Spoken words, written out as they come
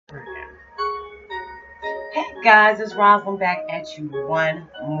Hey guys, it's Roslynn back at you one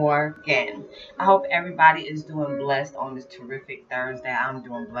more again. I hope everybody is doing blessed on this terrific Thursday. I'm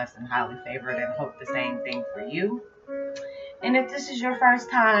doing blessed and highly favored and hope the same thing for you. And if this is your first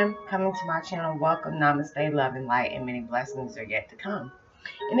time coming to my channel, welcome, namaste, love and light, and many blessings are yet to come.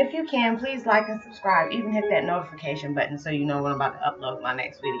 And if you can, please like and subscribe. Even hit that notification button so you know when I'm about to upload my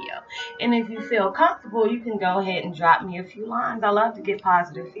next video. And if you feel comfortable, you can go ahead and drop me a few lines. I love to get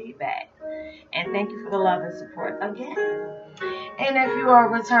positive feedback. And thank you for the love and support again. And if you are a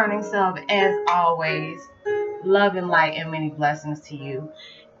returning sub, as always, love and light and many blessings to you.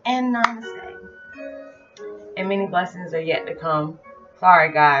 And namaste. And many blessings are yet to come.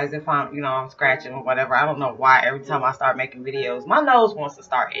 Sorry guys if I'm scratching or whatever. I don't know why every time I start making videos, my nose wants to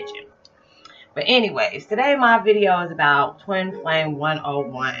start itching. But anyways, today my video is about Twin Flame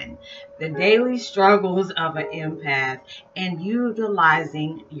 101. The daily struggles of an empath and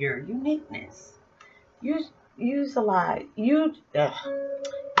utilizing your uniqueness. Utilize your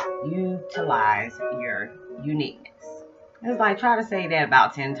uniqueness. It's like try to say that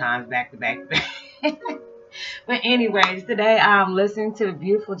about 10 times back to back to back. But anyways, today I'm listening to the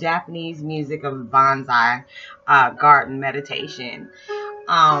beautiful Japanese music of bonsai garden meditation.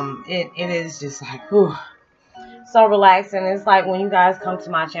 It is just like, whew, so relaxing. It's like when you guys come to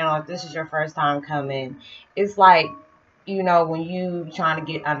my channel, if this is your first time coming, it's like, when you trying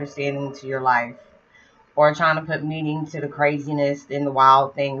to get understanding to your life or trying to put meaning to the craziness and the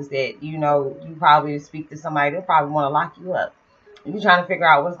wild things that, you probably speak to somebody, they'll probably want to lock you up. You're trying to figure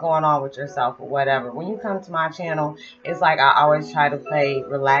out what's going on with yourself or whatever. When you come to my channel, it's like I always try to play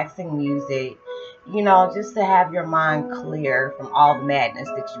relaxing music, just to have your mind clear from all the madness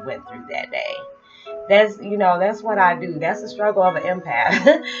that you went through that day. That's what I do. That's the struggle of an empath,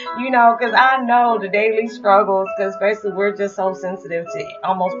 because I know the daily struggles, because basically we're just so sensitive to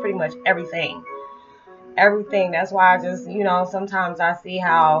almost pretty much everything. That's why I just, sometimes I see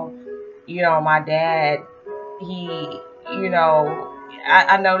how, my dad,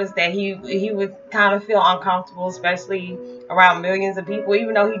 I noticed that he would kind of feel uncomfortable, especially around millions of people,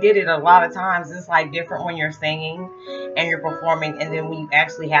 even though he did it a lot of times. It's like different when you're singing and you're performing and then when you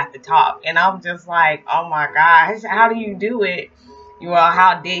actually have to talk. And I'm just like, oh my gosh, how do you do it? Well,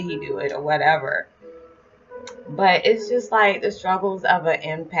 how did he do it or whatever? But it's just like the struggles of an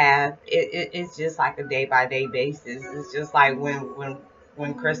empath. It's just like a day-by-day basis. It's just like when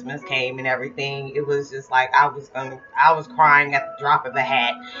Christmas came and everything, it was just like I was crying at the drop of a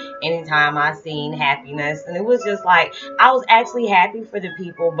hat anytime I seen happiness. And it was just like I was actually happy for the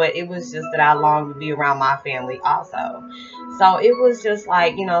people, but it was just that I longed to be around my family also. So it was just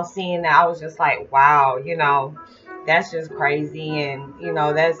like, seeing that, I was just like, wow, that's just crazy. And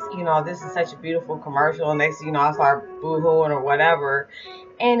this is such a beautiful commercial, and next thing I start boo-hooing or whatever.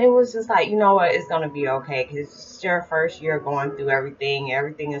 And it was just like, what, it's going to be okay, because it's your first year going through everything.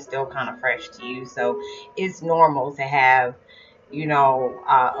 Everything is still kind of fresh to you. So it's normal to have,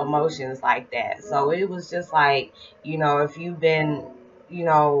 emotions like that. So it was just like, if you've been,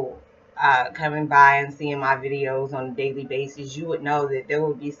 coming by and seeing my videos on a daily basis, you would know that there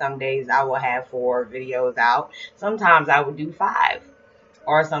would be some days I will have 4 videos out. Sometimes I would do 5,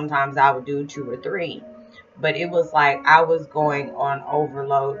 or sometimes I would do 2 or 3. But it was like I was going on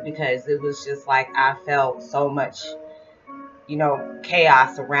overload, because it was just like I felt so much,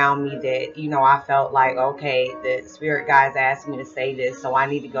 chaos around me that, I felt like, okay, the spirit guides asked me to say this, so I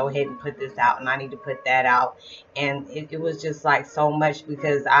need to go ahead and put this out, and I need to put that out. And it was just like so much,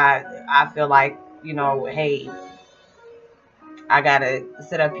 because I feel like, hey, I gotta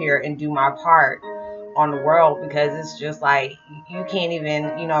sit up here and do my part on the world, because it's just like you can't even,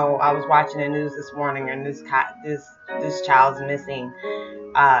 I was watching the news this morning, and this child's missing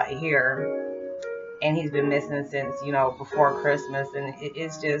here, and he's been missing since before Christmas, and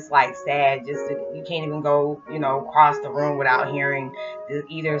it's just like sad. You can't even go across the room without hearing that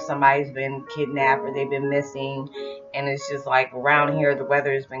either somebody's been kidnapped or they've been missing. And it's just like around here the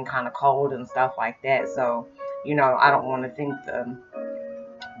weather has been kind of cold and stuff like that, so I don't want to think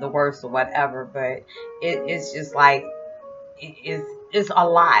the worst or whatever, but it's just like it's a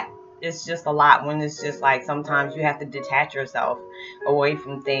lot. It's just a lot when it's just like sometimes you have to detach yourself away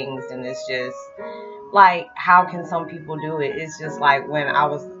from things, and it's just like, how can some people do it? It's just like when I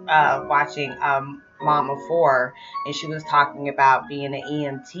was watching Mom of 4, and she was talking about being an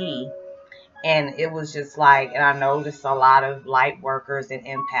EMT, And it was just like, and I noticed a lot of light workers and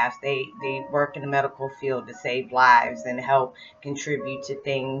empaths, they work in the medical field to save lives and help contribute to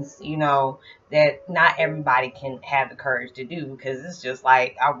things, you know, that not everybody can have the courage to do. Because it's just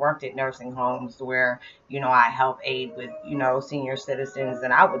like, I worked at nursing homes where, you know, I help aid with, you know, senior citizens,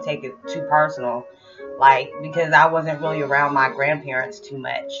 and I would take it too personal, like, because I wasn't really around my grandparents too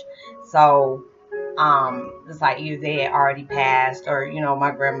much. So it's like either they had already passed, or, you know,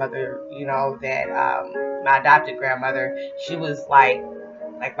 my grandmother, you know, that my adopted grandmother, she was like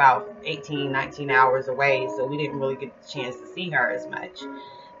about 18, 19 hours away, so we didn't really get the chance to see her as much.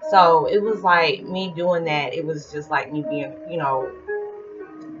 So it was like me doing that, it was just like me being, you know,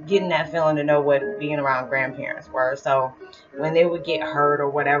 getting that feeling to know what being around grandparents were. So when they would get hurt or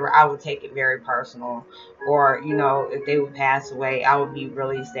whatever, I would take it very personal. Or, you know, if they would pass away, I would be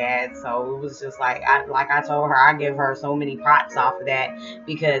really sad. So it was just like, I told her, I give her so many props off of that,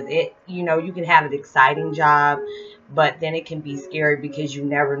 because it, you know, you can have an exciting job, but then it can be scary because you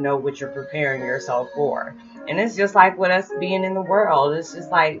never know what you're preparing yourself for. And it's just like with us being in the world. It's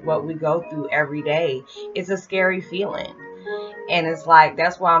just like what we go through every day. It's a scary feeling. And it's like,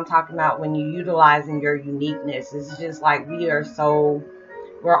 that's why I'm talking about when you're utilizing your uniqueness. It's just like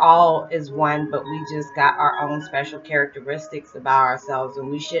we're all as one, but we just got our own special characteristics about ourselves. And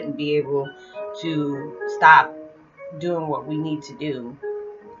we shouldn't be able to stop doing what we need to do,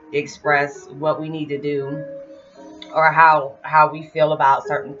 express what we need to do, or how we feel about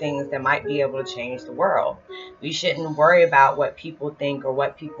certain things that might be able to change the world. We shouldn't worry about what people think or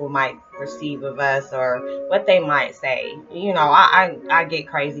what people might perceive of us or what they might say. You know, I get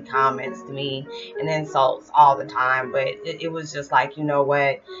crazy comments to me and insults all the time, but it was just like, you know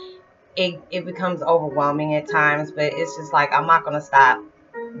what, it becomes overwhelming at times, but it's just like, I'm not going to stop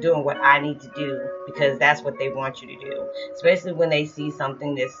doing what I need to do because that's what they want you to do, especially when they see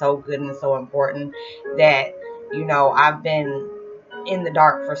something that's so good and so important that, you know, I've been in the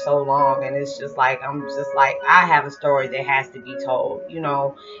dark for so long, and it's just like, I'm just like, I have a story that has to be told. You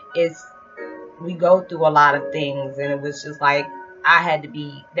know, it's, we go through a lot of things, and it was just like, I had to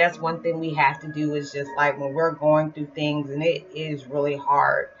be, that's one thing we have to do, is just like when we're going through things, and it is really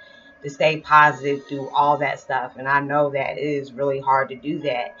hard to stay positive through all that stuff. And I know that it is really hard to do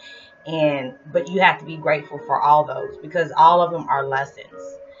that. But you have to be grateful for all those, because all of them are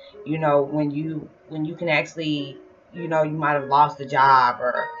lessons. You know, when you can actually, you know, you might have lost a job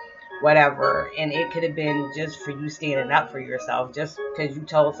or whatever, and it could have been just for you standing up for yourself, just because you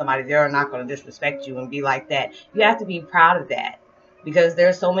told somebody they're not going to disrespect you and be like that. You have to be proud of that, because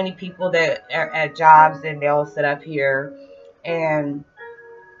there's so many people that are at jobs and they'll sit up here and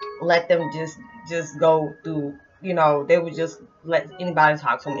let them just go through, you know, they would just let anybody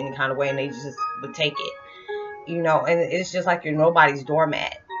talk to them any kind of way, and they just would take it, you know. And it's just like, you're nobody's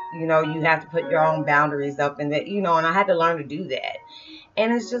doormat. You know, you have to put your own boundaries up, and that, you know, and I had to learn to do that.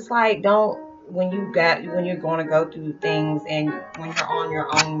 And it's just like, don't, when you're going to go through things, and when you're on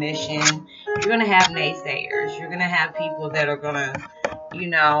your own mission, you're going to have naysayers. You're going to have people that are going to, you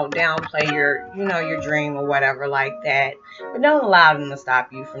know, downplay your, you know, your dream or whatever like that. But don't allow them to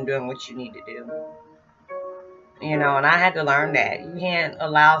stop you from doing what you need to do. You know, and I had to learn that. You can't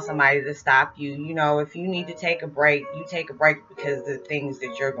allow somebody to stop you. You know, if you need to take a break, you take a break because of the things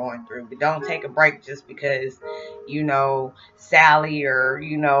that you're going through. But don't take a break just because, you know, Sally or,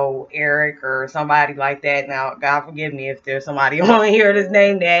 you know, Eric or somebody like that. Now, God forgive me if there's somebody on here that's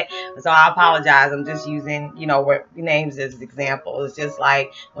named that. So I apologize. I'm just using, you know, what names as example. It's just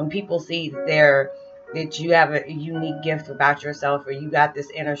like when people see that you have a unique gift about yourself, or you got this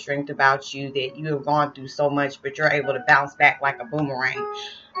inner strength about you, that you have gone through so much, but you're able to bounce back like a boomerang.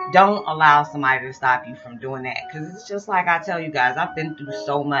 Don't allow somebody to stop you from doing that, because it's just like I tell you guys, I've been through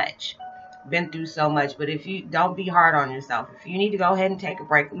so much. But if you don't, be hard on yourself. If you need to go ahead and take a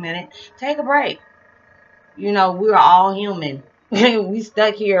break a minute, take a break. You know, we're all human. We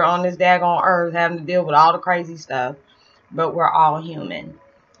stuck here on this daggone earth having to deal with all the crazy stuff, but we're all human.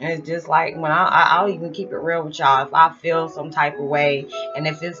 And it's just like, when I'll even keep it real with y'all. If I feel some type of way, and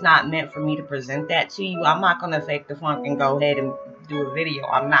if it's not meant for me to present that to you, I'm not going to fake the funk and go ahead and do a video.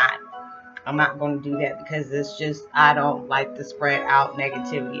 I'm not going to do that, because it's just, I don't like to spread out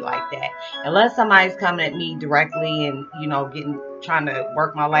negativity like that. Unless somebody's coming at me directly and, you know, trying to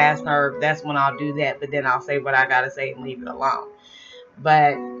work my last nerve, that's when I'll do that. But then I'll say what I got to say and leave it alone.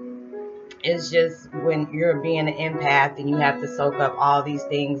 But it's just when you're being an empath and you have to soak up all these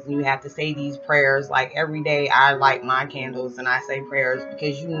things, and you have to say these prayers. Like every day I light my candles and I say prayers,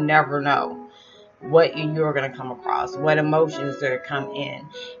 because you never know. what you're going to come across, what emotions are going to come in.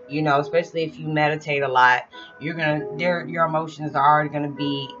 You know, especially if you meditate a lot, your emotions are already going to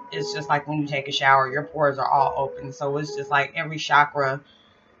be, it's just like when you take a shower, your pores are all open. So it's just like every chakra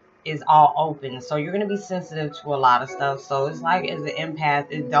is all open, so you're going to be sensitive to a lot of stuff. So it's like, as an empath,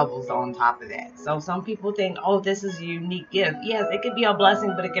 it doubles on top of that. So some people think, oh, this is a unique gift. Yes, it could be a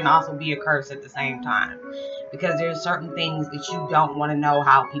blessing, but it can also be a curse at the same time, because there's certain things that you don't want to know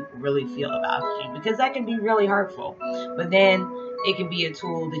how people really feel about you, because that can be really hurtful. But then it can be a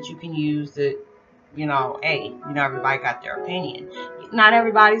tool that you can use to, you know, hey, you know, everybody got their opinion. Not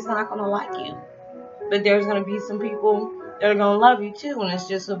everybody's not going to like you, but there's going to be some people that are going to love you too. And it's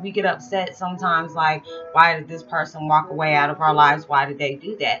just, so we get upset sometimes, like, why did this person walk away out of our lives? Why did they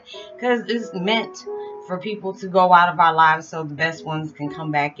do that? Because it's meant for people to go out of our lives so the best ones can come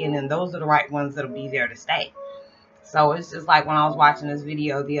back in, and those are the right ones that'll be there to stay. So it's just like when I was watching this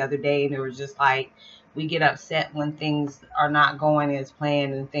video the other day, and it was just like, we get upset when things are not going as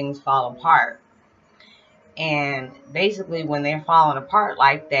planned and things fall apart. And basically, when they're falling apart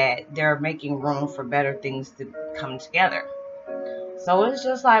like that, they're making room for better things to come together. So it's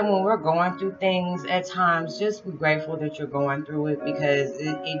just like, when we're going through things at times, just be grateful that you're going through it, because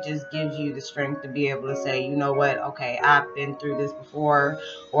it just gives you the strength to be able to say, you know what, okay, I've been through this before,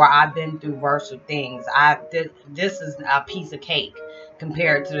 or I've been through worse things. This is a piece of cake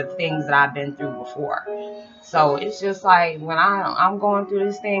compared to the things that I've been through before. So it's just like, when I'm going through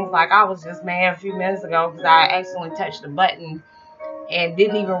these things, like I was just mad a few minutes ago because I accidentally touched the button and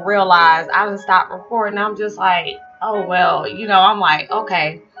didn't even realize I didn't stop recording. I'm just like, oh, well, you know, I'm like,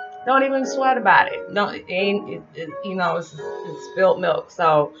 okay, don't even sweat about it. Don't, you know, it's spilled milk.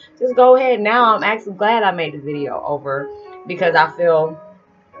 So just go ahead. Now I'm actually glad I made the video over, because I feel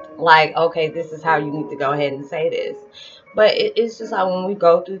like, okay, this is how you need to go ahead and say this. But it's just like, when we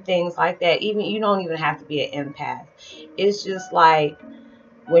go through things like that, even, you don't even have to be an empath. It's just like,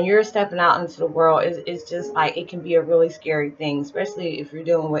 when you're stepping out into the world, it's just like, it can be a really scary thing, especially if you're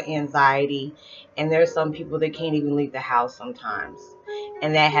dealing with anxiety. And there's some people that can't even leave the house sometimes.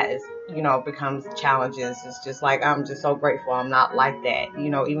 And that has, you know, becomes challenges. It's just like, I'm just so grateful I'm not like that. You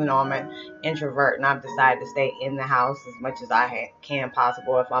know, even though I'm an introvert and I've decided to stay in the house as much as I can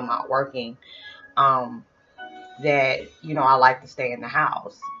possible if I'm not working. That, you know, I like to stay in the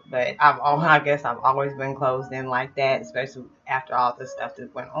house. But I guess I've always been closed in like that, especially after all the stuff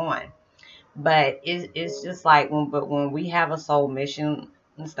that went on. But it's just like, when we have a soul mission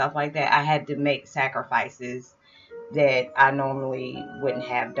and stuff like that, I had to make sacrifices that I normally wouldn't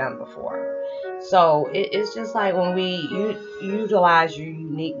have done before. So it's just like, when we utilize your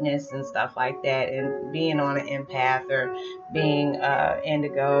uniqueness and stuff like that, and being on an empath, or being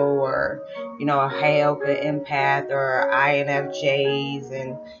indigo, or, you know, a Heyoka empath, or INFJs,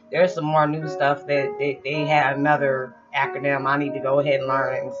 and there's some more new stuff that they had another acronym I need to go ahead and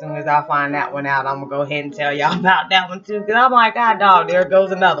learn. And as soon as I find that one out, I'm gonna go ahead and tell y'all about that one too, because I'm like, God dog, there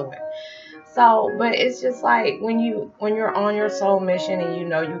goes another one. So, but it's just like, when you're on your soul mission, and you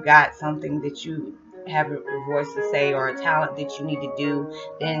know you got something that you have a voice to say, or a talent that you need to do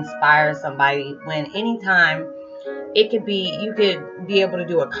to inspire somebody. When anytime, it could be, you could be able to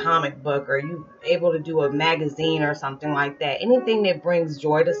do a comic book, or you able to do a magazine or something like that. Anything that brings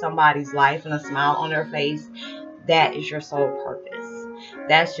joy to somebody's life and a smile on their face, that is your sole purpose.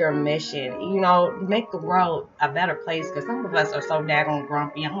 That's your mission. You know, make the world a better place, because some of us are so daggone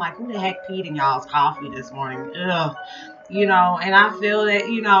grumpy. I'm like, who the heck peed in y'all's coffee this morning? Ugh. You know, and I feel that,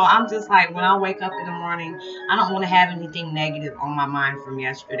 you know, I'm just like, when I wake up in the morning, I don't want to have anything negative on my mind from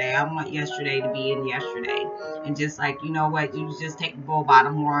yesterday. I want yesterday to be in yesterday. And just like, you know what, you just take the bull by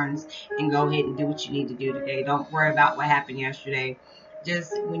the horns and go ahead and do what you need to do today. Don't worry about what happened yesterday.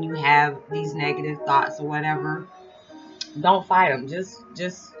 Just when you have these negative thoughts or whatever, don't fight them. Just,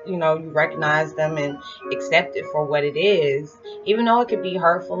 you know, you recognize them and accept it for what it is. Even though it could be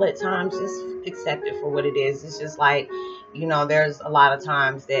hurtful at times, just accept it for what it is. It's just like, you know, there's a lot of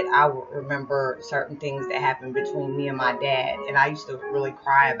times that I will remember certain things that happened between me and my dad, and I used to really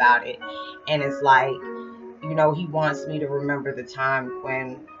cry about it. And it's like, you know, he wants me to remember the time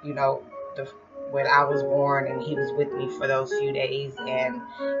when, you know, when I was born, and he was with me for those few days. And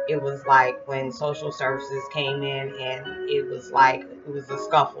it was like, when social services came in, and it was like, it was a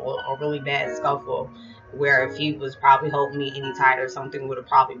scuffle, a really bad scuffle, where if he was probably holding me any tighter, something would have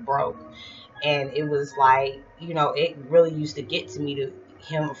probably broke. And it was like, you know, it really used to get to me,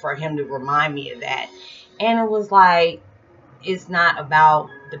 for him to remind me of that. And it was like, it's not about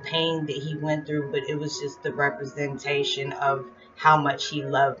the pain that he went through, but it was just the representation of how much he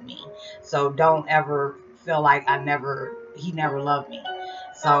loved me. So don't ever feel like he never loved me.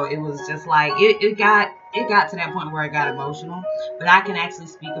 So it was just like it got to that point where it got emotional. But I can actually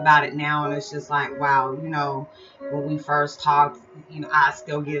speak about it now, and it's just like, wow, when we first talked, I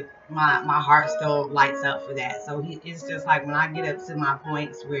still get my heart still lights up for that. So it's just like when I get up to my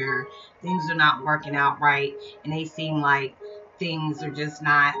points where things are not working out right, and they seem like things are just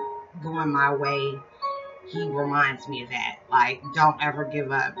not going my way, he reminds me of that. Like, don't ever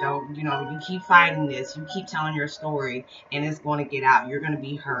give up. Don't, you keep fighting this. You keep telling your story, and it's going to get out. You're going to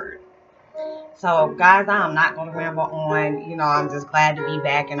be heard. So, guys, I'm not going to ramble on. I'm just glad to be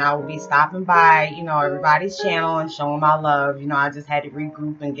back, and I will be stopping by, everybody's channel and showing my love. I just had to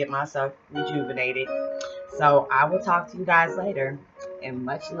regroup and get myself rejuvenated. So, I will talk to you guys later, and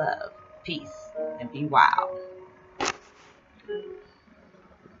much love. Peace, and be wild.